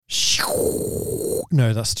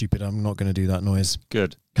No, that's stupid. I'm not going to do that noise.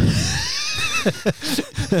 Good.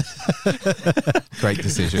 Great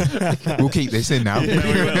decision. We'll keep this in now. Yeah,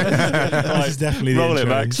 we will. This is definitely the roll it,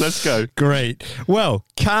 intro. Max. Let's go. Great. Well,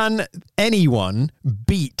 can anyone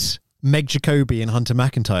beat Meg Jacoby and Hunter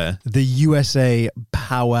McIntyre, the USA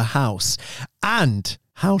powerhouse? And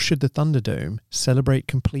how should the Thunderdome celebrate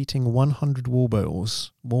completing 100 wall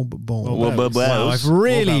balls? Wow, I've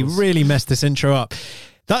really messed this intro up.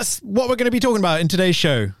 That's what we're going to be talking about in today's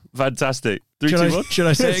show. Fantastic. 3, 2, 1. Should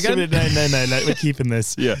I say it again? No. We're keeping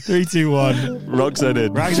this. Yeah. 3, 2, 1. Rock's on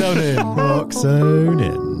in. Rags on in. Rock's on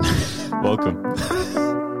in. Welcome.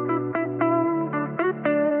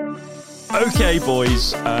 Okay,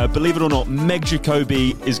 boys. Believe it or not, Meg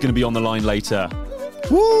Jacoby is going to be on the line later.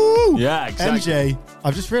 Woo! Yeah, exactly. MJ.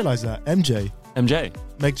 I've just realised that. MJ.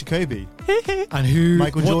 Meg Jacoby. And who?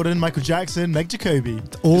 Michael Jordan, Michael Jackson, Meg Jacoby.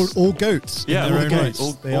 All goats. Yeah, They're all all goats.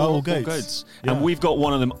 goats. They are all goats. Yeah. And we've got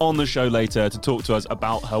one of them on the show later to talk to us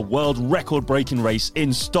about her world record-breaking race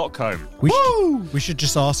in Stockholm. We should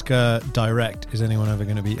just ask her direct, is anyone ever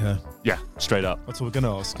going to beat her? Yeah, straight up. That's what we're going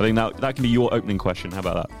to ask. I think that can be your opening question. How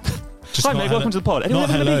about that? Just Hi, not Meg. hello- Welcome to the pod. Anyone Not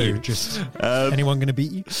ever gonna beat hello, you? just anyone going to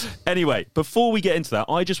beat you? Anyway, before we get into that,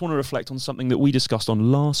 I just want to reflect on something that we discussed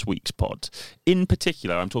on last week's pod. In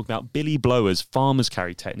particular, I'm talking about Billy Blower's farmer's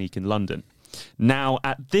carry technique in London. Now,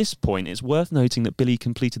 at this point, it's worth noting that Billy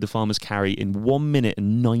completed the farmer's carry in 1 minute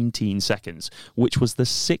and 19 seconds, which was the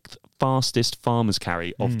 6th fastest farmer's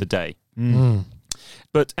carry of the day.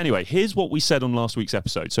 But anyway, here's what we said on last week's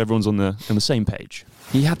episode, so everyone's on the same page.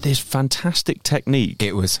 He had this fantastic technique.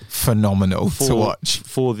 It was phenomenal to watch.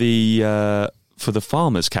 For the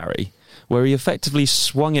farmer's carry, where he effectively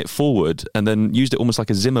swung it forward and then used it almost like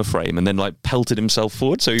a Zimmer frame and then like pelted himself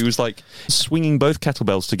forward. So he was like swinging both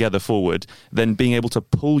kettlebells together forward, then being able to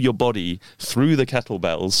pull your body through the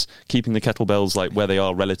kettlebells, keeping the kettlebells like where they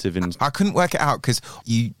are relative in... I couldn't work it out because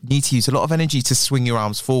you need to use a lot of energy to swing your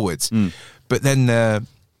arms forwards. But then the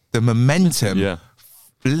momentum... Yeah.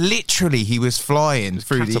 Literally, he was flying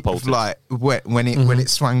through catapulted. when it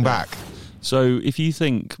swung back. So if you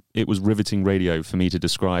think it was riveting radio for me to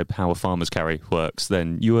describe how a farmer's carry works,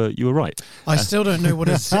 then you were right. I still don't know what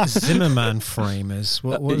a Zimmerman frame is.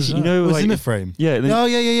 What is that? You know, What's like, Zimmer frame? Yeah. Oh,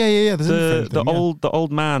 yeah. The Zimmer frame thing, yeah. The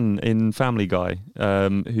old man in Family Guy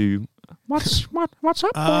who... What's up,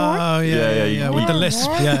 boy? Oh, yeah. With the lisp.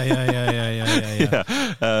 Yeah.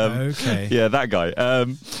 Okay. Yeah, that guy.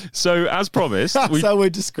 So, as promised... That's how we're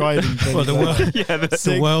describing things. Well,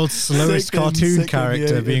 the world's slowest cartoon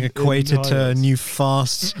character being equated to a new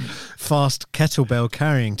fast kettlebell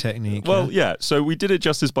carrying technique. Well, yeah. So we did it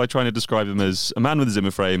justice by trying to describe him as a man with a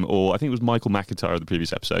Zimmer frame, or I think it was Michael McIntyre of the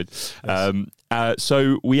previous episode. Yes.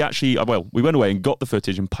 So we actually, we went away and got the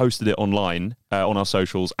footage and posted it online on our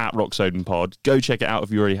socials at RockSodenPod. Go check it out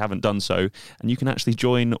if you already haven't done so, and you can actually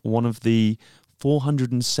join one of the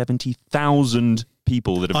 470,000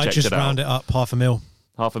 people that have checked it out. I just round it up, 500,000.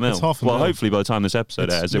 500,000. It's 500,000. Well, hopefully by the time this episode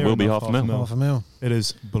airs, it will be 500,000. 500,000. It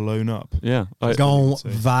is blown up. Yeah. Gone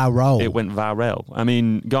viral. It went viral. I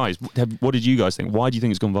mean, guys, what did you guys think? Why do you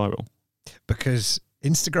think it's gone viral? Because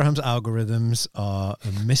Instagram's algorithms are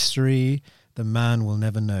a mystery the man will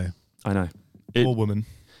never know. I know. Or woman.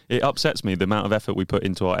 It upsets me the amount of effort we put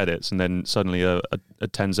into our edits, and then suddenly a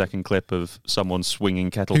 10-second clip of someone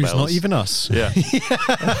swinging kettlebells. Who's not even us. Yeah.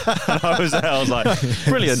 I was like,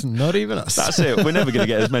 brilliant. It's not even us. That's it. We're never going to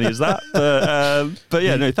get as many as that. But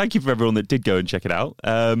yeah, no, thank you for everyone that did go and check it out.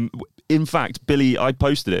 In fact, Billy, I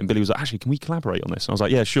posted it, and Billy was like, actually, can we collaborate on this? And I was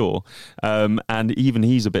like, yeah, sure. And even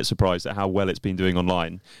he's a bit surprised at how well it's been doing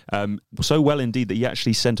online. So well, indeed, that he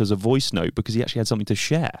actually sent us a voice note because he actually had something to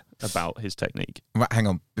share about his technique. Right, hang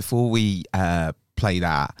on. Before we play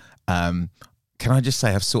that, can I just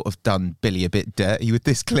say I've sort of done Billy a bit dirty with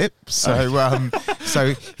this clip? So,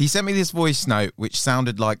 so he sent me this voice note, which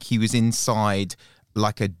sounded like he was inside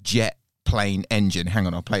like a jet plane engine. Hang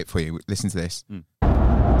on, I'll play it for you. Listen to this.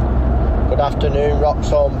 Good afternoon, Rock's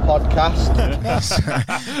Home podcast.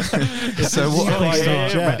 So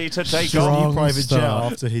what? Ready to take Strong on. Private jet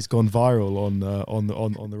start. after he's gone viral on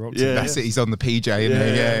the Rock. Yeah. That's it. He's on the PJ, isn't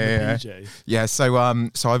he? Yeah. PJ. Yeah, so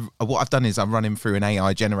what I've done is I'm running through an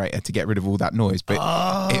AI generator to get rid of all that noise, but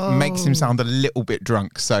it makes him sound a little bit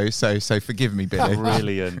drunk. So forgive me, Billy.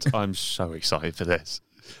 Brilliant. I'm so excited for this.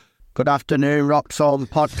 Good afternoon, Rock's Home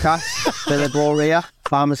podcast. Billy Blower,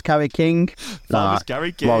 Farmer's Carry King. Farmer's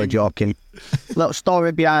Carry King. Laurie joking. Little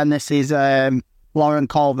story behind this is Lauren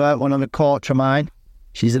Colvert, one of the coach of mine.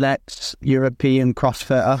 She's an ex-European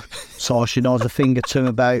CrossFitter, so she knows a thing or two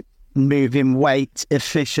about moving weight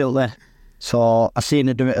efficiently. So I seen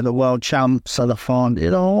her do it at the World Champs, and I thought,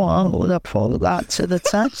 I would have put that to the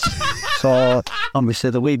test. So obviously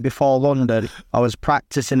the week before London, I was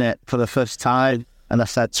practicing it for the first time, and I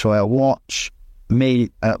said to her, watch me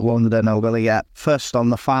at London, I'm going to get first on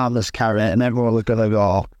the farmer's carry, and everyone was going to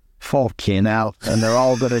go, fucking hell, and they're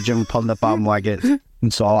all going to jump on the bandwagon.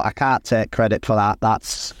 And so I can't take credit for that.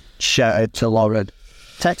 That's shouted to Lauren.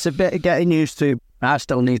 Takes a bit of getting used to. I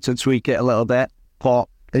still need to tweak it a little bit, but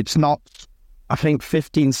it's not, I think,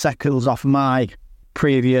 15 seconds off my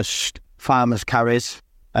previous farmers carries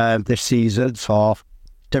this season, so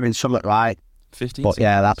doing something right. 15 But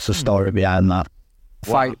yeah, that's the story behind that.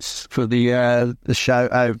 Wow. Thanks for the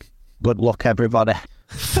shout out. Good luck, everybody.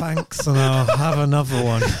 Thanks, and I'll have another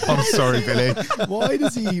one. I'm sorry, Billy. Why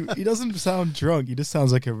does he doesn't sound drunk. He just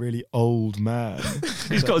sounds like a really old man.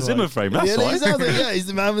 He's got a Zimmer frame, that's why. He sounds like, he's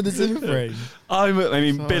the man with the Zimmer frame.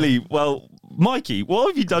 Billy, well, Mikey, what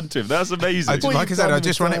have you done to him? That's amazing. Like I said, I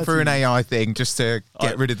just run it through an AI thing just to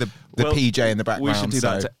get rid of the PJ in the background. We should do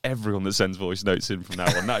that to everyone that sends voice notes in from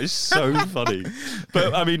now on. That is so funny.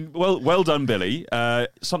 But I mean, well done, Billy. A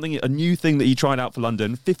new thing that you tried out for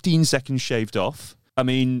London, 15 seconds shaved off. I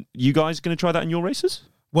mean, you guys going to try that in your races?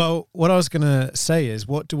 Well, what I was going to say is,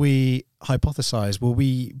 what do we hypothesize? Will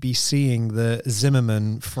we be seeing the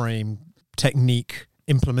Zimmerman frame technique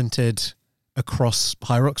implemented across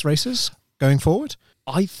HYROX races going forward?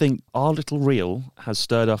 I think our little reel has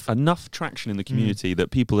stirred up enough traction in the community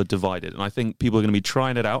that people are divided, and I think people are going to be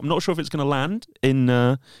trying it out. I'm not sure if it's going to land in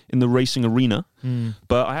the racing arena,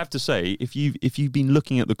 but I have to say, if you've been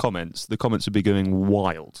looking at the comments would be going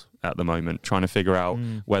wild at the moment, trying to figure out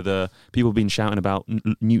whether people have been shouting about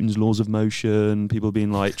Newton's laws of motion, people have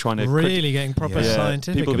been like trying to getting proper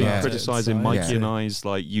scientific. People have about been criticising Mikey and I's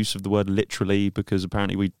like use of the word literally because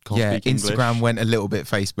apparently we can't speak English. Instagram went a little bit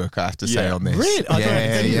Facebook, I have to say, on this. Really?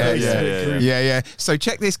 Yeah. So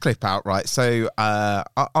check this clip out, right? So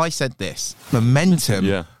I said this. Momentum.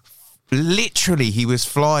 Yeah. Literally, he was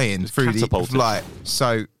flying through catapulted. the flight.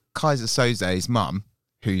 So Kaiser Soze's mum,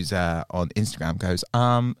 who's on Instagram, goes,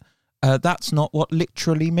 that's not what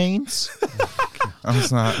literally means. I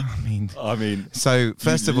was like, I mean. So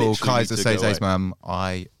first of all, Kaiser Soze's mum,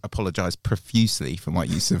 I apologise profusely for my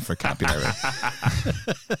use of vocabulary.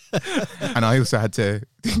 And I also had to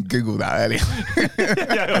Google that earlier.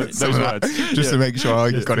 Those words. Just to make sure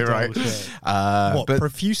I got it right. But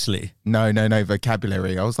profusely? No,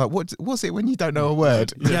 vocabulary. I was like, what's it when you don't know a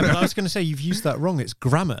word? Yeah, but I was going to say, you've used that wrong. It's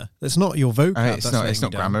grammar. That's not your vocab. It's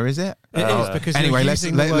not grammar, is it? It is, because you're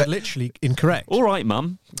using the word literally incorrect. All right,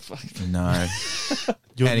 mum. No.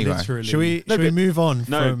 Anyway, should we move on?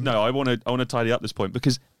 No. I want to tidy up this point,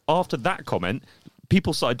 because after that comment,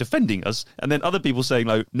 people started defending us, and then other people saying,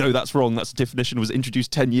 like, no, that's wrong. That's a definition was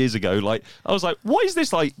introduced 10 years ago. Like, I was like, what is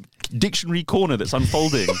this like dictionary corner that's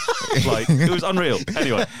unfolding? Like, it was unreal.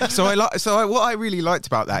 Anyway, what I really liked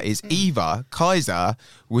about that is either Kaiser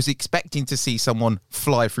was expecting to see someone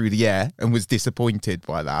fly through the air and was disappointed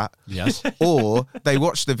by that. Yes. Or they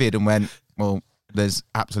watched the vid and went, well, this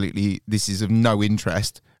is of no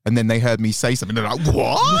interest. And then they heard me say something. They're like,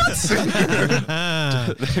 what?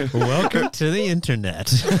 Welcome to the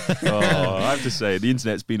internet. I have to say, the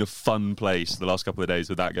internet's been a fun place the last couple of days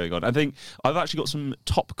with that going on. I think I've actually got some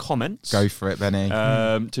top comments. Go for it, Benny.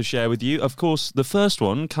 To share with you. Of course, the first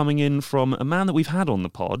one coming in from a man that we've had on the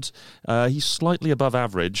pod. He's slightly above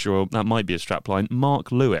average, or that might be a strapline,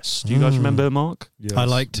 Mark Lewis. Do you guys remember Mark? Yes, I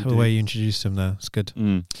liked the way you introduced him there. It's good.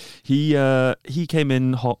 He came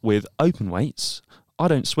in hot with open weights. I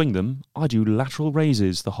don't swing them. I do lateral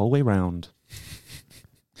raises the whole way round.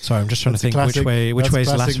 Sorry, I'm just trying to think which way is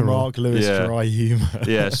lateral. Mark Lewis dry humour.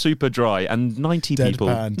 Yeah, super dry. And 90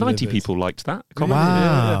 people liked that comment.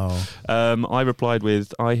 Wow. I replied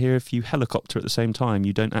with, I hear if you helicopter at the same time,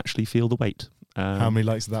 you don't actually feel the weight. How many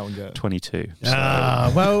likes did that one get? 22.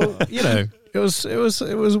 Well,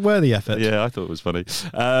 it was worthy effort. Yeah, I thought it was funny.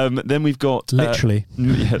 Then we've got literally.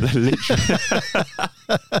 Literally.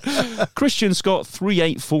 Christian Scott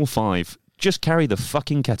 3845. Just carry the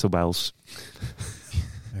fucking kettlebells.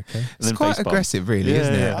 Okay. It's quite aggressive, really,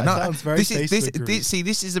 isn't it? That sounds very this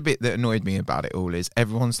is a bit that annoyed me about it all. Is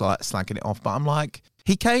everyone's like slagging it off, but I'm like,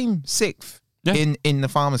 he came sixth in the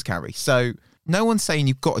farmer's carry, so no one's saying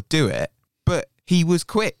you've got to do it, but he was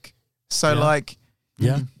quick, so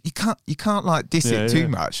you can't like diss it too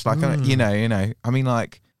much. Like I mean,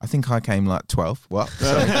 like, I think I came like 12th. What?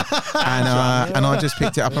 So, and I just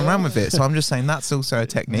picked it up and ran with it. So I'm just saying that's also a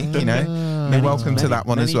technique, You're welcome to that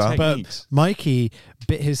one as well. Techniques. But Mikey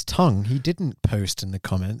bit his tongue. He didn't post in the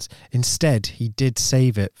comments. Instead, he did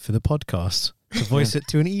save it for the podcast. to voice it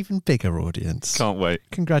to an even bigger audience. Can't wait.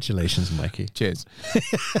 Congratulations, Mikey. Cheers.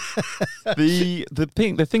 The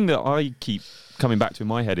thing that I keep coming back to in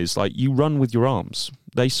my head is like you run with your arms.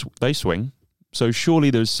 They swing. So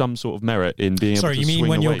surely there's some sort of merit in being able to swing. Sorry, you mean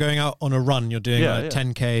when away. you're going out on a run, you're doing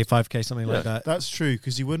 10K, 5K, something like that? That's true,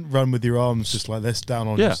 because you wouldn't run with your arms just like this down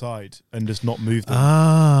on your side and just not move them.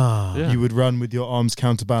 Ah. You would run with your arms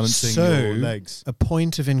counterbalancing your legs. A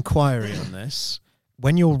point of inquiry on this.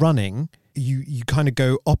 When you're running, you kind of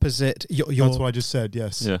go opposite. That's what I just said,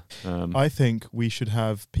 yes. Yeah. I think we should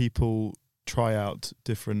have people try out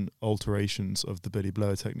different alterations of the Billy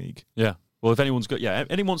Blower technique. Yeah. Well, if anyone's got,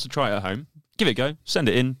 anyone wants to try it at home, give it a go, send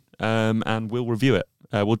it in, and we'll review it.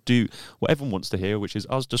 We'll do what everyone wants to hear, which is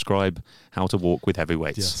us describe how to walk with heavy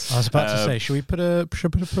weights. Yes. I was about to say, should we put a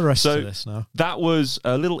rest to this now? That was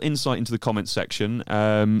a little insight into the comments section.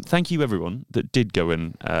 Thank you, everyone that did go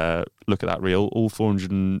and look at that reel, all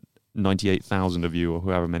 498,000 of you, or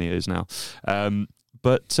however many it is now.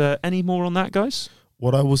 But any more on that, guys?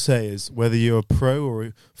 What I will say is, whether you're a pro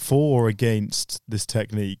or for or against this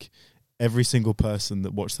technique, every single person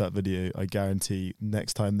that watched that video, I guarantee,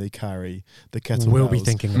 next time they carry the kettlebells, will be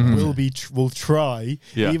thinking will try,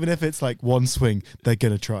 even if it's like one swing, they're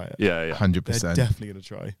gonna try it. Yeah, 100%. They're definitely gonna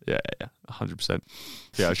try. Yeah, 100%.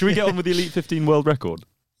 Yeah, should we get on with the Elite 15 world record?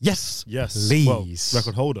 Yes, please. Well,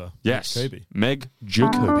 record holder. Yes, Jacoby. Meg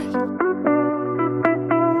Jacoby.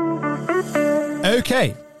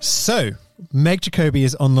 Okay, so Meg Jacoby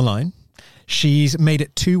is on the line. She's made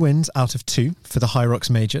it 2 wins out of 2 for the HYROX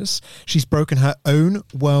majors. She's broken her own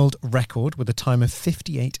world record with a time of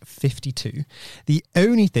 58.52. The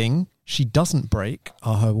only thing she doesn't break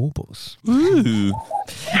are her warbles. Ooh.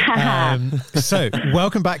 So,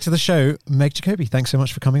 welcome back to the show, Meg Jacoby. Thanks so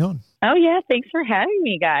much for coming on. Oh, yeah. Thanks for having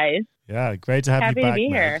me, guys. Yeah, great to have Happy you back, to be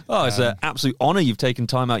Meg. here. Oh, it's an absolute honour you've taken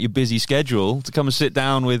time out your busy schedule to come and sit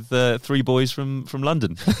down with 3 boys from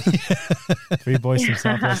London. 3 boys from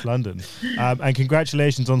Southwest London. And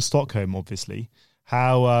congratulations on Stockholm, obviously.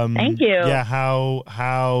 How Thank you. Yeah,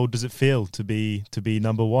 how does it feel to be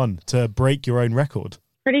number 1, to break your own record?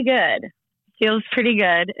 Pretty good. Feels pretty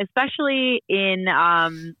good, especially in a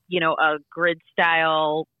grid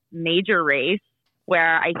style major race,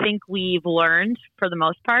 where I think we've learned, for the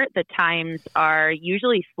most part, the times are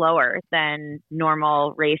usually slower than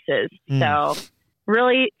normal races. So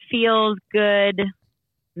really feels good,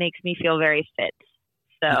 makes me feel very fit.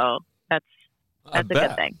 So that's a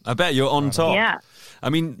good thing. I bet you're on top. Yeah. I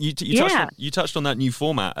mean, you touched on that new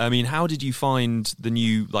format. I mean, how did you find the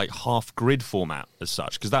new half grid format as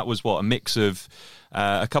such? Because that was a mix of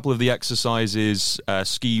a couple of the exercises,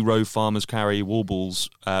 ski, row, farmers carry, warbles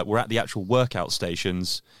were at the actual workout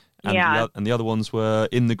stations, and the other ones were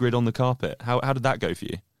in the grid on the carpet. How did that go for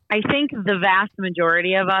you? I think the vast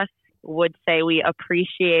majority of us would say we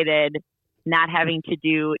appreciated not having to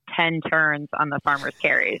do 10 turns on the farmer's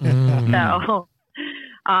carries. So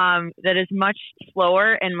that is much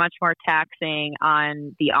slower and much more taxing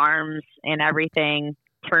on the arms and everything,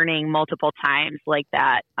 turning multiple times like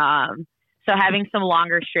that. So having some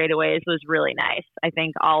longer straightaways was really nice. I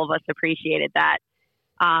think all of us appreciated that.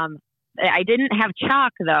 I didn't have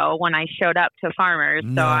chalk though when I showed up to farmers.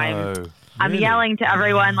 So I'm yelling to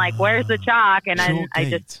everyone where's the chalk? And then I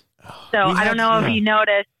don't know if you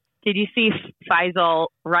noticed, did you see Faisal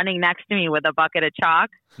running next to me with a bucket of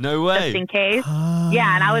chalk? No way. Just in case.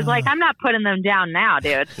 Yeah, and I was like, I'm not putting them down now,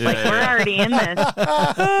 dude. We're already in this.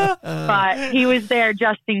 But he was there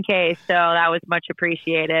just in case, so that was much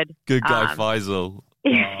appreciated. Good guy, Faisal.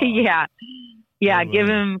 Yeah. Yeah, give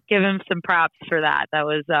him some props for that. That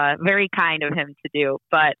was very kind of him to do.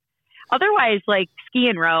 But otherwise, ski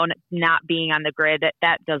and row not being on the grid,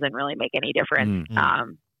 that doesn't really make any difference.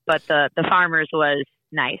 But the farmers was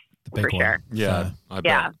nice. For sure. Yeah, I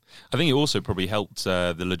bet. I think it also probably helped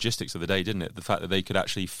the logistics of the day, didn't it? The fact that they could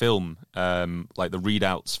actually film the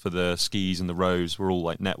readouts for the skis and the rows were all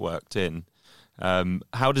networked in.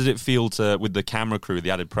 How did it feel with the camera crew,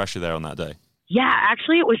 the added pressure there on that day? Yeah,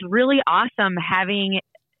 actually it was really awesome having,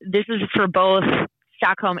 this is for both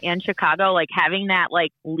Stockholm and Chicago, having that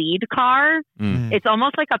lead car. It's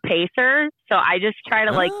almost like a pacer. So I just try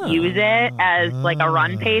to use it as a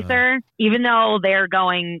run pacer, even though they're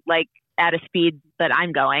going at a speed that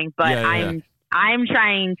I'm going, but I'm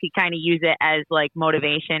trying to kind of use it as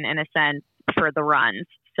motivation in a sense for the runs.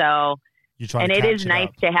 So, and it is nice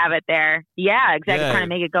to have it there. Yeah, exactly.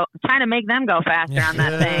 Trying to make them go faster on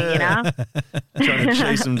that thing, Trying to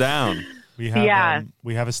chase them down. We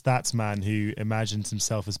have a stats man who imagines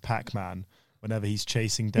himself as Pac-Man, whenever he's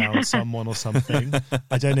chasing down someone or something.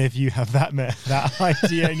 I don't know if you have that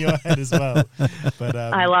idea in your head as well. But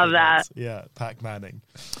I love that. Yeah, Pac Manning.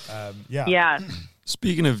 Yeah.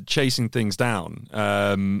 Speaking of chasing things down,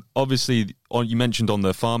 obviously you mentioned on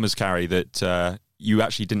the farmer's carry that you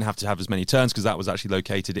actually didn't have to have as many turns because that was actually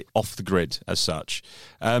located off the grid as such.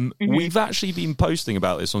 We've actually been posting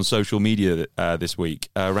about this on social media this week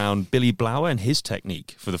around Billy Blower and his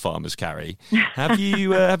technique for the farmer's carry. Have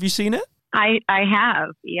you seen it? I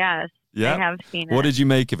have, yes. Yeah? I have seen it. What did you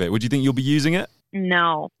make of it? Would you think you'll be using it?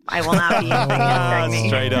 No, I will not be using his technique.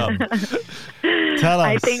 Straight up. Tell us.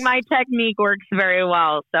 I think my technique works very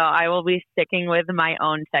well, so I will be sticking with my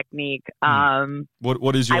own technique.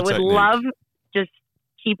 What is your technique? I would love just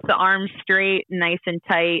keep the arms straight, nice and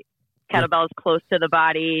tight, kettlebells close to the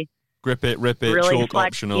body. Grip it, rip it, really chalk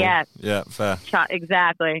optional. Yeah, fair.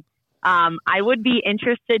 Exactly. I would be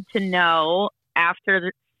interested to know,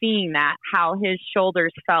 after seeing that, how his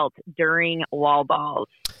shoulders felt during wall balls.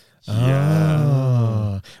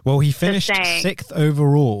 Yeah. Well, he finished 6th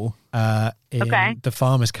overall in the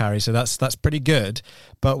farmer's carry, so that's pretty good.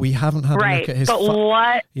 But we haven't had a look at his. But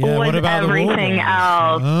what about everything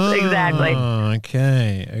else? Oh, exactly.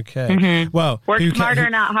 Okay. Mm-hmm. Well, work smarter,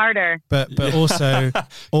 not harder. But also,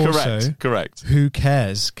 correct. Who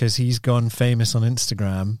cares? Because he's gone famous on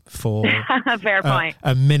Instagram for fair point.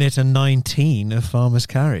 A minute and 19 of farmer's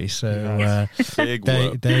carry. So Big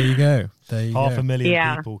there you go. Half a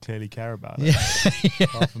million people clearly care about it. Yeah.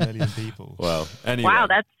 500,000 people. Well, anyway. Wow,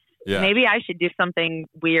 that's maybe I should do something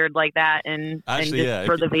weird like that and just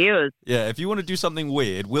for the views. Yeah, if you want to do something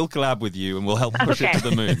weird, we'll collab with you and we'll help push it to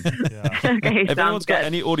the moon. Okay, if anyone's got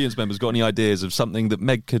any audience members got any ideas of something that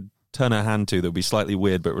Meg could turn her hand to that would be slightly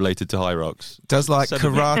weird but related to HYROX. Does like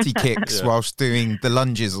karate kicks whilst doing the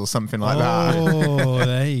lunges or something like that. Oh,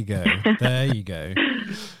 there you go.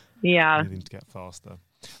 Yeah. Anything to get faster.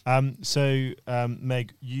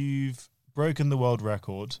 Meg, you've broken the world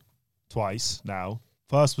record twice now.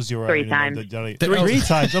 First was your 3 times. 3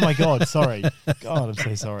 times. Oh my God! Sorry. God, I'm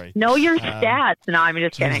so sorry. Know your stats. No, I'm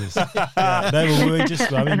just kidding.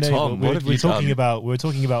 Tom, we're talking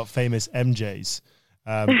about famous MJs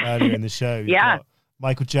earlier in the show. Yeah.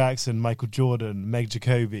 Michael Jackson, Michael Jordan, Meg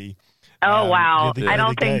Jacoby. Oh wow! I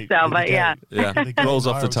don't think so, but yeah. Rolls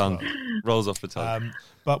off the tongue.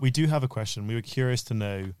 But we do have a question. We were curious to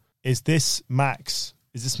know: Is this max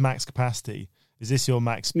capacity? Is this your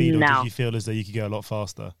max speed, or do you feel as though you could go a lot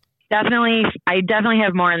faster? Definitely. I definitely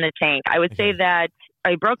have more in the tank. I would say that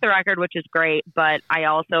I broke the record, which is great, but I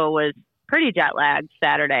also was pretty jet lagged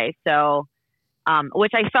Saturday. So,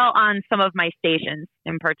 which I felt on some of my stations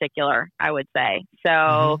in particular, I would say.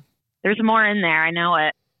 So there's more in there. I know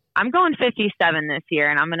it. I'm going 57 this year,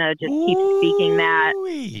 and I'm going to just keep speaking that.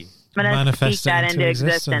 I'm going to speak that into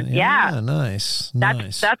existence. Yeah. Nice.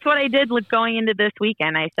 That's what I did going into this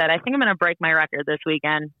weekend. I said, I think I'm going to break my record this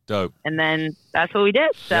weekend. Dope. And then that's what we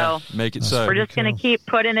did. So make it so. We're just going to keep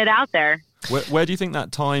putting it out there. Where do you think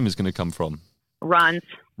that time is going to come from?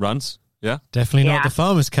 Runs? Yeah. Definitely not the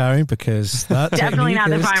farmer's carry, because that definitely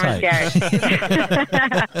not the farmer's carry.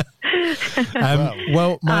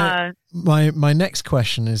 Well, my next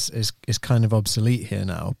question is kind of obsolete here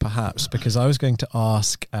now, perhaps, because I was going to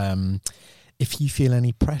ask if you feel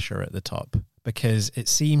any pressure at the top, because it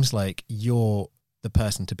seems like you're the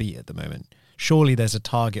person to beat at the moment. Surely there's a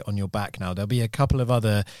target on your back now. There'll be a couple of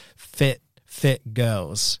other fit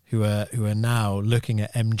girls who are now looking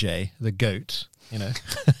at MJ, the GOAT,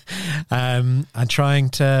 and trying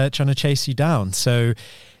to chase you down. So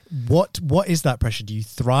what is that pressure? Do you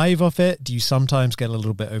thrive off it? Do you sometimes get a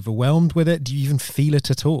little bit overwhelmed with it? Do you even feel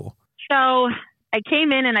it at all? So I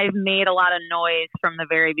came in and I've made a lot of noise from the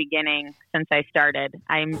very beginning since I started.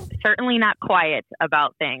 I'm certainly not quiet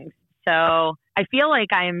about things. So I feel like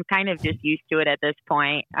I'm kind of just used to it at this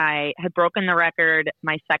point. I had broken the record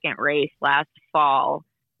my second race last fall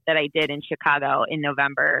that I did in Chicago in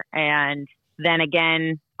November. And then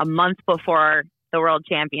again, a month before the World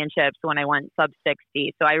Championships when I went sub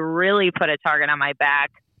 60. So I really put a target on my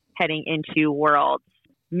back heading into Worlds,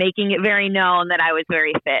 making it very known that I was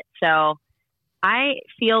very fit. So I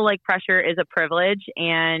feel like pressure is a privilege,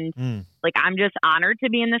 and I'm just honored to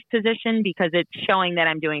be in this position because it's showing that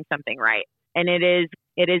I'm doing something right. And it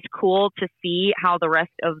is cool to see how the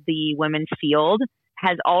rest of the women's field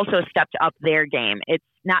has also stepped up their game. It's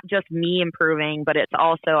not just me improving, but it's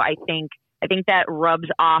also, I think that rubs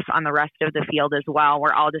off on the rest of the field as well.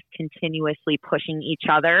 We're all just continuously pushing each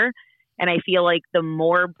other. And I feel like the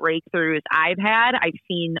more breakthroughs I've had, I've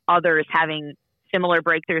seen others having similar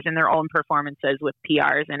breakthroughs in their own performances with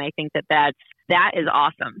PRs. And I think that is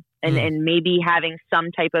awesome. and maybe having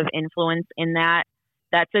some type of influence in that.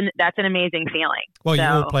 That's an amazing feeling. Well, so you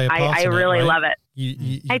all play a part I in it, really right? love it.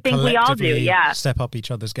 You I think we all do. collectively Yeah. step up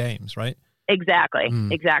each other's games, right? Exactly.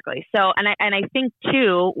 Exactly. So, and I think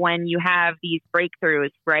too, when you have these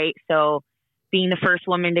breakthroughs, right? So being the first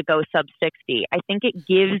woman to go sub 60, I think it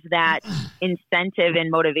gives that incentive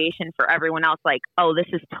and motivation for everyone else. Like, oh, this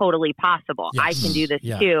is totally possible. Yes. I can do this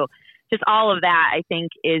Yeah. too. Just all of that, I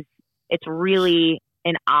think it's really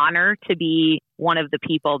an honor to be one of the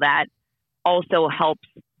people that also helps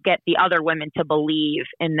get the other women to believe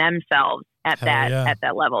in themselves at Hell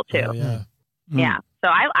that level too. Oh, yeah. Yeah. So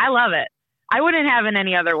I love it. I wouldn't have it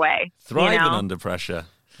any other way. Thriving you know? under pressure.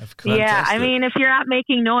 Yeah, I mean, if you're not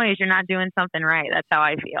making noise, you're not doing something right. That's how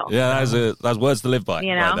I feel. Yeah, that's words to live by,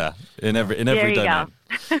 You know? right there in every There you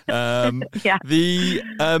domain.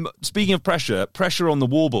 Yeah. Speaking of pressure on the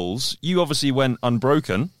warbles, you obviously went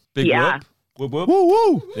unbroken. Big Yeah. whoop, whoop. Woo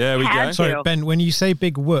woo! There we Had go. to. Sorry, Ben, when you say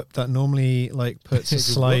big whoop, that normally like puts a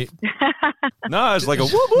slight... No, it's like a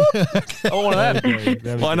whoop whoop. I want one of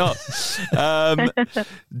them. Why not?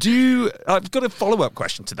 I've got a follow-up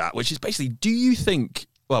question to that, which is basically,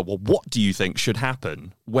 what do you think should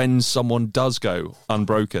happen when someone does go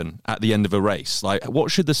unbroken at the end of a race? Like, what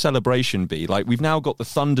should the celebration be? Like, we've now got the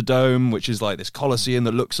Thunderdome, which is like this Coliseum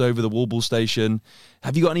that looks over the Warble Station.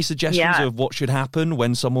 Have you got any suggestions of what should happen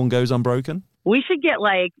when someone goes unbroken? We should get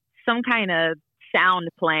like some kind of sound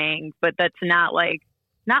playing, but that's not like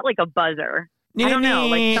a buzzer. I don't know,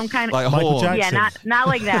 like some kind of like a Michael horn. Jackson. Yeah, not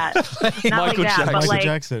like that. Not like that, but Michael like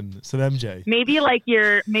Jackson, some MJ. maybe like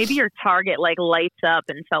your target like lights up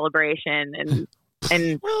in celebration and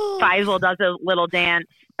Faisal does a little dance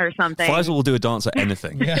or something. Faisal will do a dance at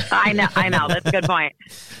anything. I know. That's a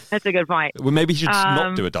good point. Well, maybe he should just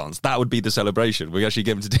not do a dance. That would be the celebration. We actually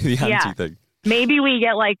get him to do the anti thing. Maybe we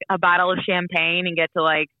get like a bottle of champagne and get to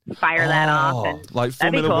like fire that off. And like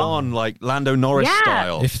that'd be Formula cool. One, like Lando Norris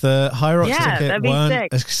style. If the HYROX ticket that'd be weren't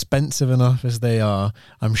sick. expensive enough as they are,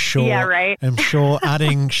 I'm sure. Yeah, right. I'm sure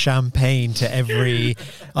adding champagne to every,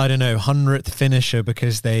 100th finisher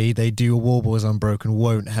because they do a warbles unbroken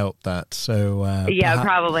won't help that. So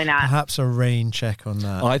probably not. Perhaps a rain check on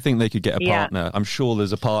that. I think they could get a partner. I'm sure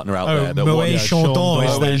there's a partner out there that Moet wants. Chandon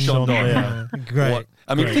is then Chandon, great.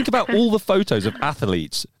 I mean, think about all the photos of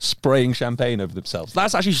athletes spraying champagne over themselves.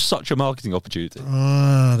 That's actually such a marketing opportunity.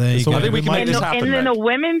 There you go. I think we can make this happen. And in the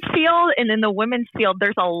women's field,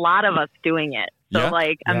 there's a lot of us doing it. So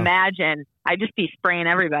imagine I'd just be spraying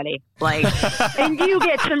everybody like, and you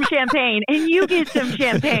get some champagne, and you get some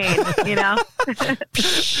champagne. You know,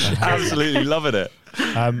 absolutely loving it.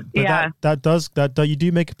 But that you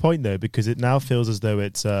do make a point though, because it now feels as though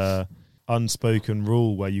it's unspoken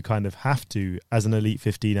rule where you kind of have to, as an Elite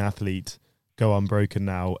 15 athlete, go unbroken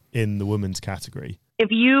now in the women's category.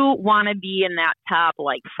 If you want to be in that top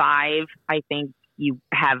like 5, I think you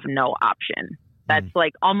have no option. That's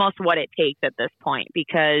like almost what it takes at this point,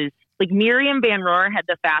 because like Miriam Van Roer had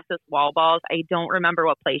the fastest wall balls. I don't remember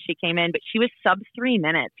what place she came in, but she was sub 3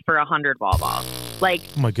 minutes for 100 wall balls. Like,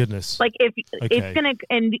 oh my goodness. Like it's gonna,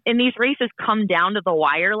 and these races come down to the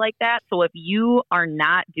wire like that. So if you are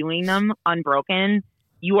not doing them unbroken,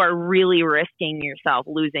 you are really risking yourself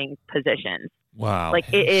losing positions. Wow.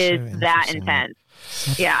 Like it is that intense.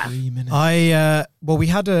 Yeah. We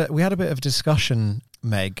had a bit of discussion,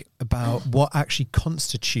 Meg, about what actually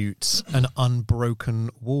constitutes an unbroken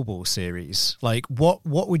warball series. Like, what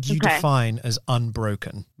would you define as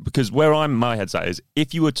unbroken? Because where my head's at is,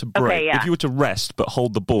 if you were to break, if you were to rest but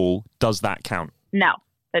hold the ball, does that count? No,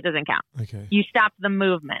 that doesn't count. Okay. You stop the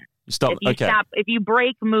movement. If you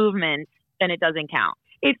break movement, then it doesn't count.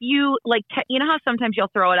 If you like, you know how sometimes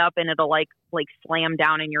you'll throw it up and it'll like slam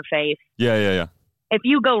down in your face. Yeah. If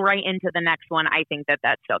you go right into the next one, I think that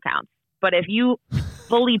still counts. But if you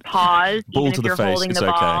fully pause, even if you're holding the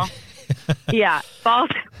ball,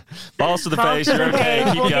 balls to the face, you're okay.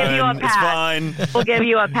 Keep going. It's fine. We'll give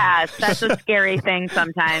you a pass. That's a scary thing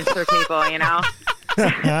sometimes for people, you know.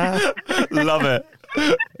 Love it.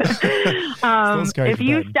 If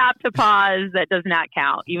you stop to pause, that does not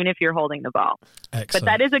count, even if you're holding the ball. Excellent.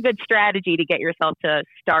 But that is a good strategy to get yourself to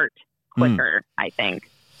start quicker, I think.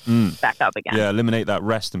 Back up again. Yeah, eliminate that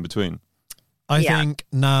rest in between. I think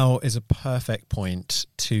now is a perfect point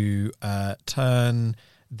to turn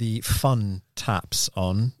the fun taps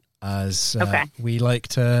on, as we like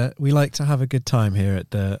to have a good time here at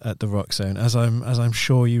the Rock Zone, as I'm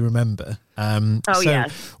sure you remember.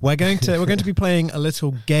 Yes. We're going to be playing a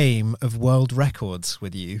little game of world records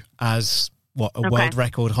with you as world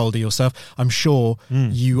record holder yourself. I'm sure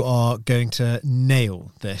you are going to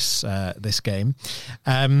nail this game.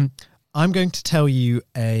 I'm going to tell you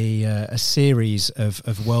a series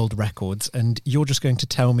of world records, and you're just going to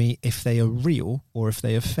tell me if they are real or if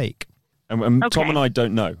they are fake. And Tom and I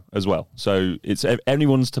don't know as well, so it's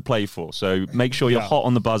anyone's to play for. So make sure you're hot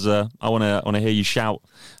on the buzzer. I want to hear you shout,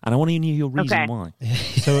 and I want to hear your reason why.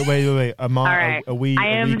 So wait. Are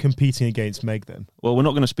we competing against Meg then? Well, we're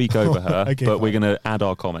not going to speak over her, Okay, but fine. we're going to add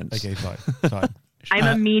our comments. Okay, fine. I'm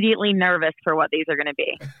immediately nervous for what these are going to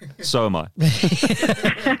be. So am I.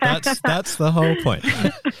 That's the whole point.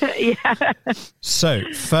 Yeah. So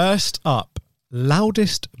first up,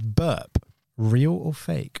 loudest burp, real or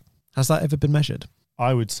fake? Has that ever been measured?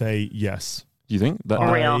 I would say yes. Do you think that?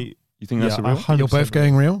 Real. You think that's a real? 100% You're both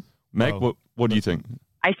going real? Meg, Well, what do you think?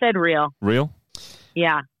 I said real. Real?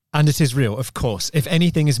 Yeah. And it is real, of course. If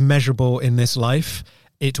anything is measurable in this life,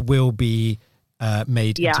 it will be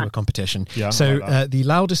made into a competition. Yeah, So like that. the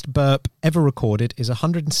loudest burp ever recorded is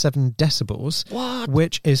 107 decibels,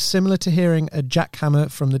 which is similar to hearing a jackhammer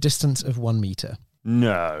from the distance of 1 meter.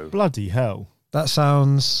 No. Bloody hell. That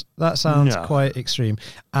sounds No. quite extreme.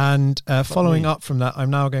 And following up from that, I'm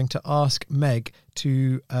now going to ask Meg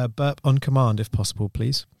to burp on command, if possible,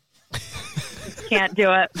 please. Can't do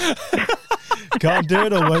it. Can't do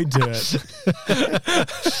it or won't do it.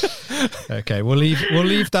 Okay, we'll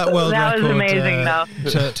leave that world That was record amazing,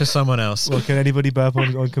 though. to someone else. Well, can anybody burp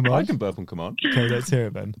on command? I can burp on command. Okay, let's hear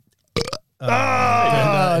it then.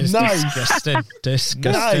 That is nice. disgusting.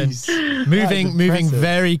 Disgusting. Nice. Moving impressive.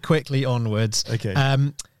 very quickly onwards. Okay.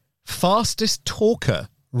 Fastest talker,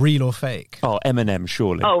 real or fake? Oh, Eminem,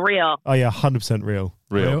 surely. Oh, real. Oh yeah, 100% real.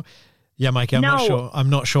 Real. Yeah, Mikey, I'm not No. sure. I'm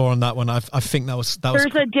not sure on that one. I think that was. There's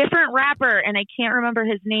a different rapper, and I can't remember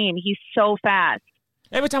his name. He's so fast.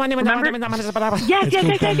 Every time I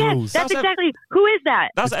Yes. Ken Rules. That's exactly. Who is that?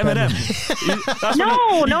 That's Eminem.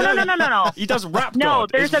 No. He does rap No, god.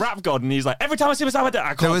 there's It's a- rap god, and he's like, every time I see myself,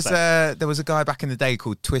 I can't say. There was a guy back in the day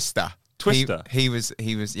called Twister. Twister? He was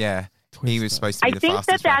he was supposed to be I the think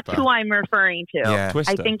fastest that's rapper. who I'm referring to. Yeah.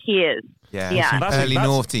 Twister. I think he is. Yeah. Yeah. Early That's-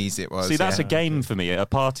 noughties it was. See, that's yeah. a game for me at a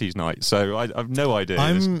parties night, so I've no idea.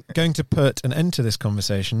 I'm going to put an end to this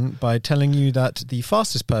conversation by telling you that the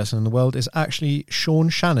fastest person in the world is actually Sean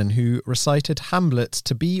Shannon, who recited Hamlet's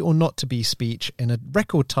to be or not to be speech in a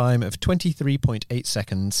record time of 23.8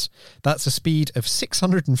 seconds. That's a speed of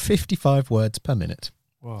 655 words per minute.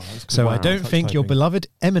 Wow, that's So cool. I don't That's think your typing. beloved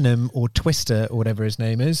Eminem or Twister or whatever his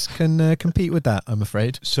name is can compete with that, I'm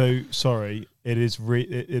afraid. So sorry, it is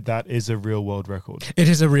that is a real world record. It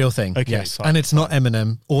is a real thing, Okay, yes. fine, And it's not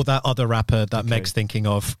Eminem or that other rapper that Okay. Meg's thinking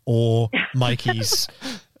of, or Mikey's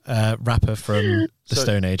rapper from the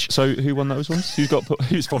Stone Age. So who won those ones?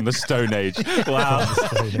 Who's from the Stone Age? Wow,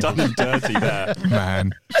 Stone Age. done him dirty there.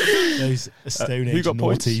 Man. Those Stone Age Who got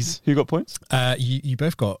points? naughties. Who got points? You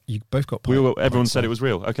both got points. Everyone said it was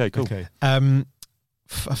real. Okay, cool. Okay.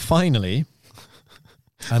 Finally,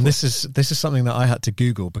 and this is something that I had to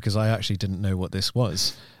Google because I actually didn't know what this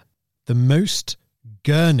was. The most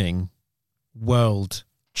gurning world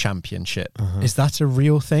championship. Is that a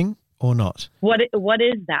real thing or not? What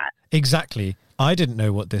is that? Exactly. I didn't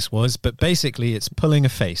know what this was, but basically it's pulling a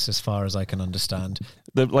face as far as I can understand.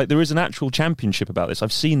 There is an actual championship about this.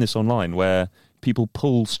 I've seen this online where people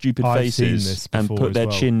pull stupid I've seen faces this and before put as their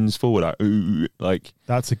well. chins forward, like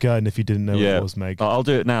That's a gun if you didn't know what it was, Meg. I'll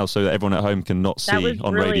do it now so that everyone at home can not That see was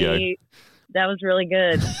on really. radio. That was really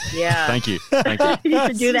good. Yeah. Thank you. You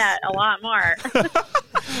should do that a lot more.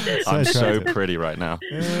 I'm so attractive. pretty right now.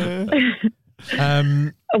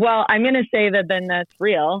 Well, I'm going to say that then that's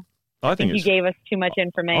real. I think You it's. gave us too much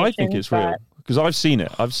information. I think it's real because I've seen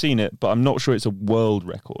it, but I'm not sure it's a world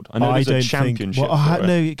record. I know there's a championship.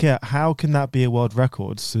 How can that be a world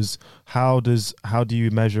record? Says how do you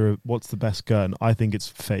measure what's the best gun? I think it's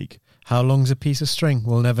fake. How long's a piece of string?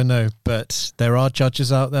 We'll never know. But there are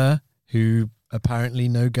judges out there who apparently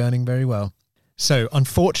know gurning very well. So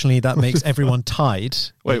unfortunately, that makes everyone tied.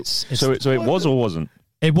 Wait, so it was or wasn't?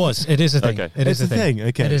 It was. It is a thing. Okay. It is It's a a thing. thing,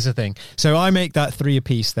 okay. It is a thing. So I make that 3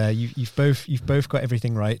 apiece there. You've both got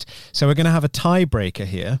everything right. So we're going to have a tiebreaker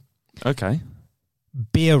here. Okay.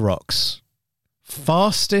 HYROX.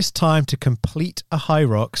 Fastest time to complete a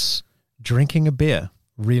HYROX drinking a beer.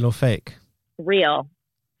 Real or fake? Real.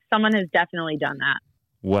 Someone has definitely done that.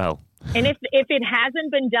 Well. And if it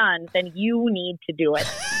hasn't been done, then you need to do it.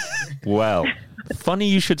 Well. Funny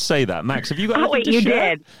you should say that, Max. Have you got anything to you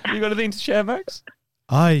share? did. Have you got anything to share, Max?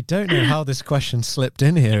 I don't know how this question slipped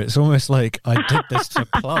in here. It's almost like I did this to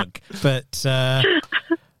plug. But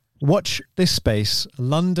watch this space.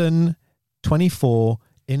 London 24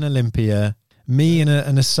 in Olympia. Me and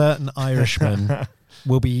a certain Irishman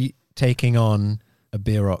will be taking on a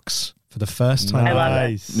HYROX for the first time. I love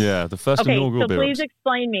Nice. Yeah, the first Okay, inaugural so beer. please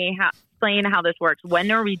explain how this works.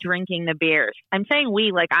 When are we drinking the beers? I'm saying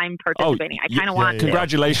we, like I'm participating. I kind of want to.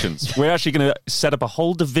 Congratulations. We're actually going to set up a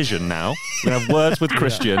whole division now. We're going to have words with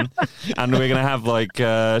Christian, and we're going to have like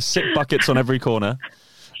sick buckets on every corner.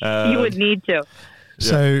 You would need to.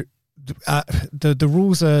 So the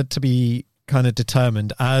rules are to be kind of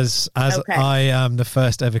determined as Okay. I am the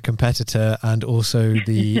first ever competitor and also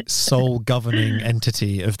the sole governing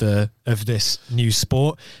entity of this new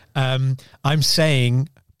sport. I'm saying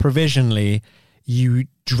provisionally you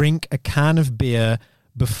drink a can of beer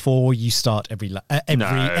before you start every lap.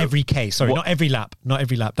 Every K. Sorry, What? not every lap.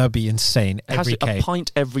 That would be insane. It has Every to, K. a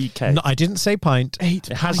pint every K. No, I didn't say pint. It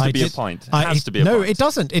has to be a pint. It has to be a no, pint. it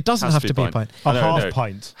doesn't. It doesn't have to be a pint. A No, half no.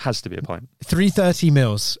 pint. Has to be a pint. 330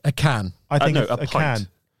 mils a can. I think no, it's a a pint. can.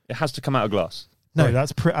 It has to come out of glass. No. No,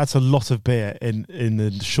 that's a lot of beer in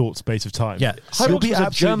the short space of time. Yeah. You'll be a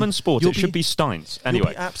absolutely- German sport. you'll It should be Steins. you'll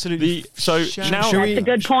Anyway, be absolutely so shattered. now, Should we- That's a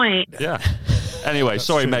good point. yeah. Anyway,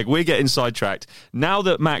 sorry, true. Meg, we're getting sidetracked. Now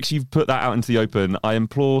that Max, you've put that out into the open, I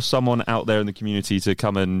implore someone out there in the community to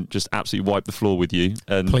come and just absolutely wipe the floor with you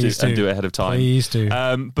and Please do. do it ahead of time. Please do.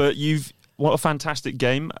 But what a fantastic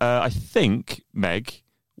game. I think, Meg,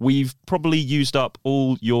 we've probably used up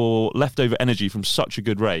all your leftover energy from such a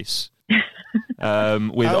good race.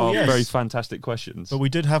 With our yes. very fantastic questions. But we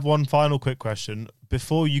did have one final quick question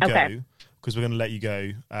before you Okay. go, because we're going to let you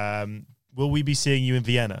go. Will we be seeing you in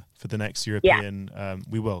Vienna for the next European?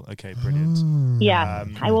 We will. Okay, brilliant. Yeah,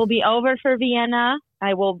 I will be over for Vienna.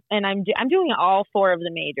 I will, and I'm doing all 4 of the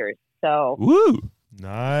majors. So Woo!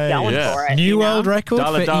 Nice. going Yeah. for it. New you know? world record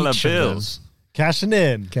Dollar for dollar each of them. bills. Cashing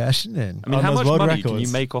in. Cashing in. I mean, On how those much world money can you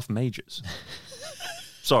records. make off majors?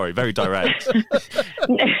 Sorry, very direct.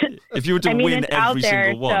 it's If you were to I mean, win it's out every there,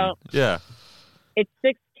 single one, so- yeah.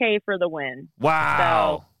 $6K for the win.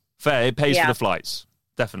 Wow. Fair. It pays yeah. for the flights.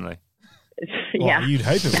 Definitely. Well, Yeah. you'd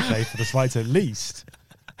hope it would pay for the flights at least.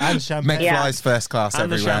 And champagne. Meg Yeah. flies first class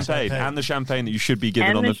And the everywhere. champagne. And the champagne that you should be given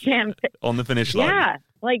And on the the champagne. on the finish line. Yeah.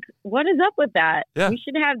 Like, what is up with that? Yeah. We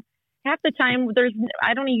should have half the time.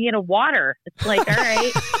 I don't even get a water. It's like, all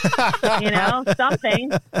right,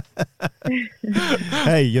 something.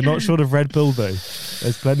 Hey, you're not short of Red Bull though.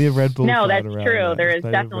 There's plenty of Red Bull. No, flying that's around true. There There's is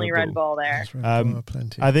plenty of definitely Red Bull there.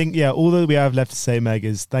 Plenty. I think, all that we have left to say, Meg,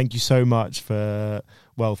 is thank you so much for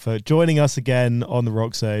joining us again on the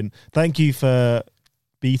Rock Zone. Thank you for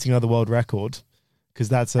beating another world record, because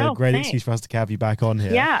that's a great thanks. excuse for us to have you back on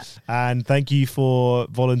here. Yeah. And thank you for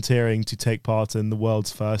volunteering to take part in the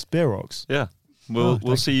world's first Beer Rocks. Yeah. We'll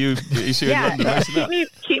see you. See you in Yeah. London. Listen up.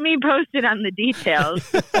 Keep me posted on the details.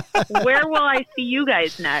 Where will I see you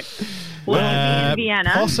guys next? Will it be in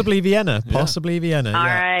Vienna? Possibly Vienna. Yeah. Possibly Vienna. All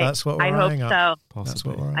yeah, right. That's what we're I hope eyeing up. so. That's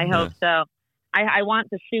what we're I eyeing hope so. I want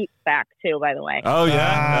the suits back too, by the way. Oh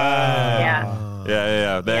yeah.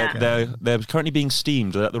 Yeah. Yeah. They're currently being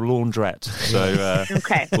steamed at the laundrette. So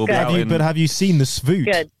Okay. we'll be good. out in Have you seen the Svoot?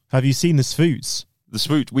 Good. Have you seen the Svoots? the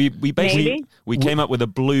swoot. We basically Maybe. we came up with a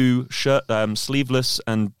blue shirt, sleeveless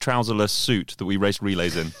and trouserless suit that we raced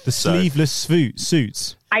relays in. The sleeveless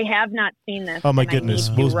suits. I have not seen this. Oh my and I goodness!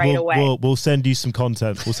 need to right away. We'll send you some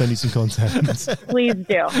content. We'll send you some content. Please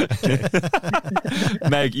do.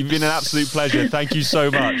 Meg, you've been an absolute pleasure. Thank you so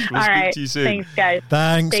much. We'll All speak right. to you soon. Thanks, guys.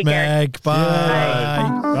 Thanks, Take care. Meg.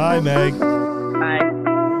 Bye. Bye, Meg. Bye.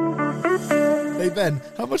 Hey Ben,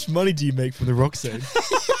 how much money do you make from the Rock Zone?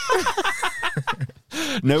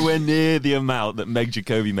 Nowhere near the amount that Meg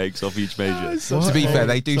Jacoby makes off each major. To be fair,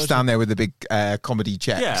 they do stand there with the big comedy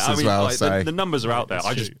checks Yeah, I as mean, well. like, So the numbers are out there. It's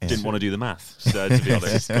I just true. didn't want to do the math, so, to be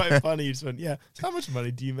honest. It's quite funny. You just went, yeah. So how much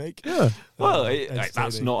money do you make? Yeah. Well, Entertaining.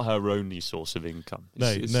 that's not her only source of income. No,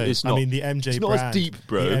 It's I not, mean, the MJ it's not brand. as deep,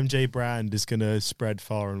 bro. The MJ brand is going to spread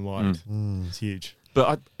far and wide. It's huge.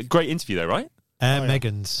 But great interview, though, right? Air yeah.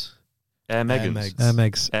 Megans. Air Megans. Megs. Air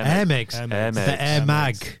Megs. Air Air Megs. Megs. Air Air Megs. Megs. The Air Air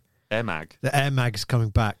Mag. Megs. Air Mag. The Air Mag's coming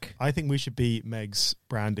back. I think we should be Meg's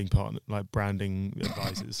branding partner, like branding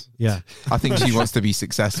advisors. Yeah. I think she wants to be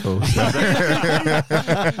successful. So.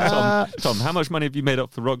 Tom, how much money have you made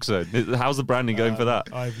up for Rock Zone? How's the branding going for that?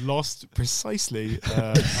 I've lost precisely 2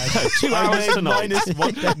 hours tonight.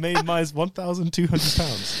 Made minus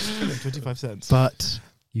 £1,200, 25 cents. But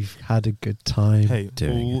you've had a good time Hey,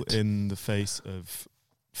 doing all it. in the face of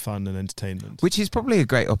fun and entertainment. Which is probably a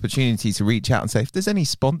great opportunity to reach out and say if there's any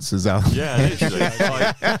sponsors out there. Yeah, literally.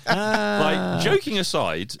 like joking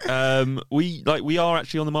aside, we are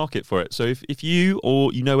actually on the market for it. So if you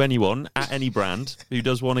or you know anyone at any brand who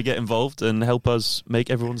does want to get involved and help us make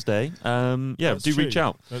everyone's day, reach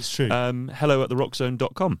out. That's true.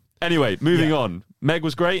 hello@therockzone.com. Anyway, moving on. Meg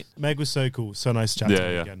was great. Meg was so cool. So nice to chat to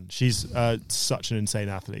her again. She's such an insane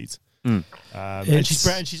athlete. And I'm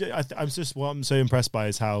what I'm so impressed by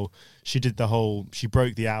is how she did she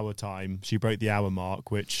broke the hour time, she broke the hour mark,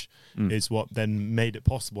 which is what then made it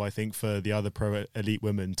possible, I think, for the other pro elite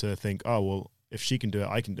women to think, oh well, if she can do it,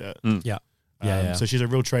 I can do it. So she's a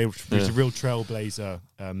real trailblazer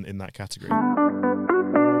in that category.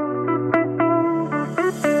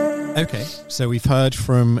 Okay, so we've heard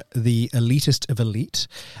from the elitist of elite,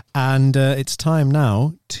 and it's time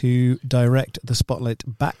now to direct the spotlight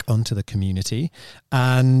back onto the community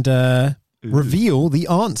and reveal the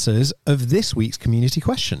answers of this week's community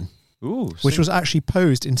question, which was actually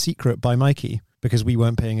posed in secret by Mikey because we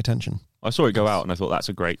weren't paying attention. I saw it go out and I thought that's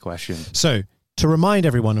a great question. So, to remind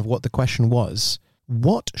everyone of what the question was,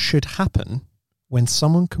 what should happen when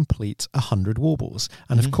someone completes 100 warbles?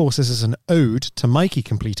 And of course, this is an ode to Mikey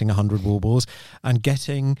completing 100 warbles and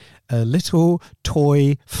getting a little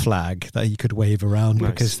toy flag that he could wave around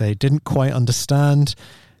because they didn't quite understand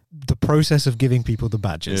the process of giving people the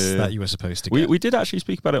badges that you were supposed to get. We did actually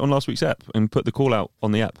speak about it on last week's ep and put the call out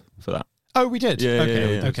on the app for that. Oh, we did?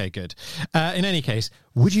 Yeah. Okay, good. In any case,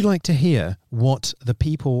 would you like to hear what the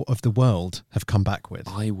people of the world have come back with?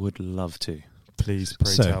 I would love to. Please,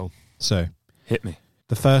 pray tell. So, hit me.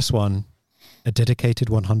 The first one, a dedicated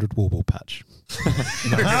 100 warble patch.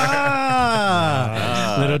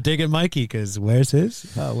 Little dig at Mikey, because where's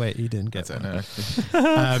his? Oh, wait, he didn't get one.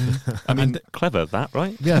 I mean, clever that,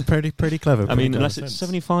 right? Yeah, pretty clever. I mean, unless it's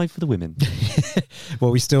 75 for the women.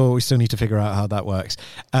 Well, we still need to figure out how that works.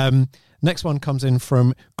 Next one comes in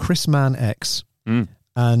from Chrisman X,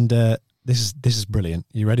 and this is brilliant.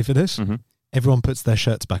 You ready for this? Mm-hmm. Everyone puts their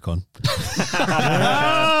shirts back on.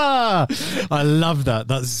 I love that.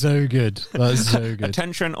 That's so good.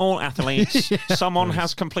 Attention, all athletes. Someone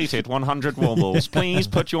has completed 100 warbles. Please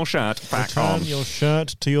put your shirt back on. Turn your shirt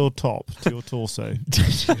to your top, to your torso.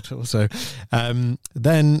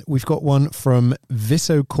 Then we've got one from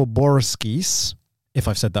Viso Korborskis, if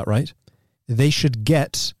I've said that right. They should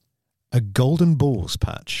get a golden balls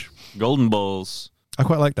patch. Golden balls. I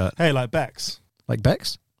quite like that. Hey, like Bex. Like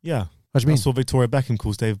Bex? Yeah. What do you mean? That's what Victoria Beckham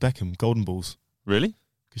calls Dave Beckham, golden balls. Really?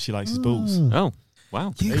 Because she likes his balls. Oh,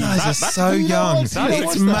 wow. You guys are so young.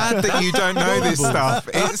 It's mad that you don't know this stuff.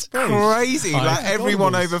 It's crazy. Like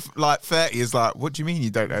everyone over 30 is like, what do you mean you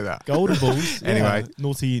don't know that? Golden balls. Anyway.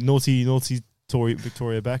 Naughty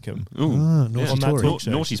Victoria Beckham. Ooh. On that talk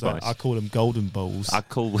show, Naughty Spice. I call them golden balls.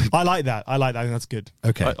 I like that. I think that's good.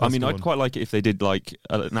 Okay. I mean, I'd quite like it if they did like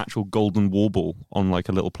an actual golden warble on like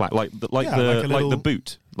a little plaque, like the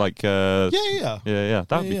boot. Like yeah.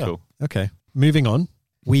 That'd be cool. Okay. Moving on.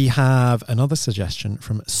 We have another suggestion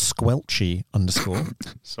from Squelchy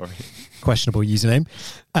 _ Sorry. Questionable username.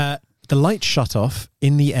 The lights shut off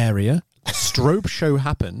in the area. Strobe show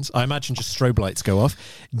happens. I imagine just strobe lights go off.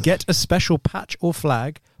 Get a special patch or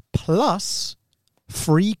flag plus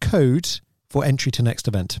free code for entry to next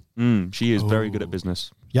event. She is very good at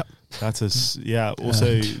business. Yep.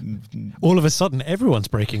 Also, all of a sudden, everyone's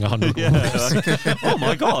breaking 100 walls. Oh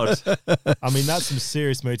my god! I mean, that's some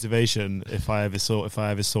serious motivation. If I ever saw it,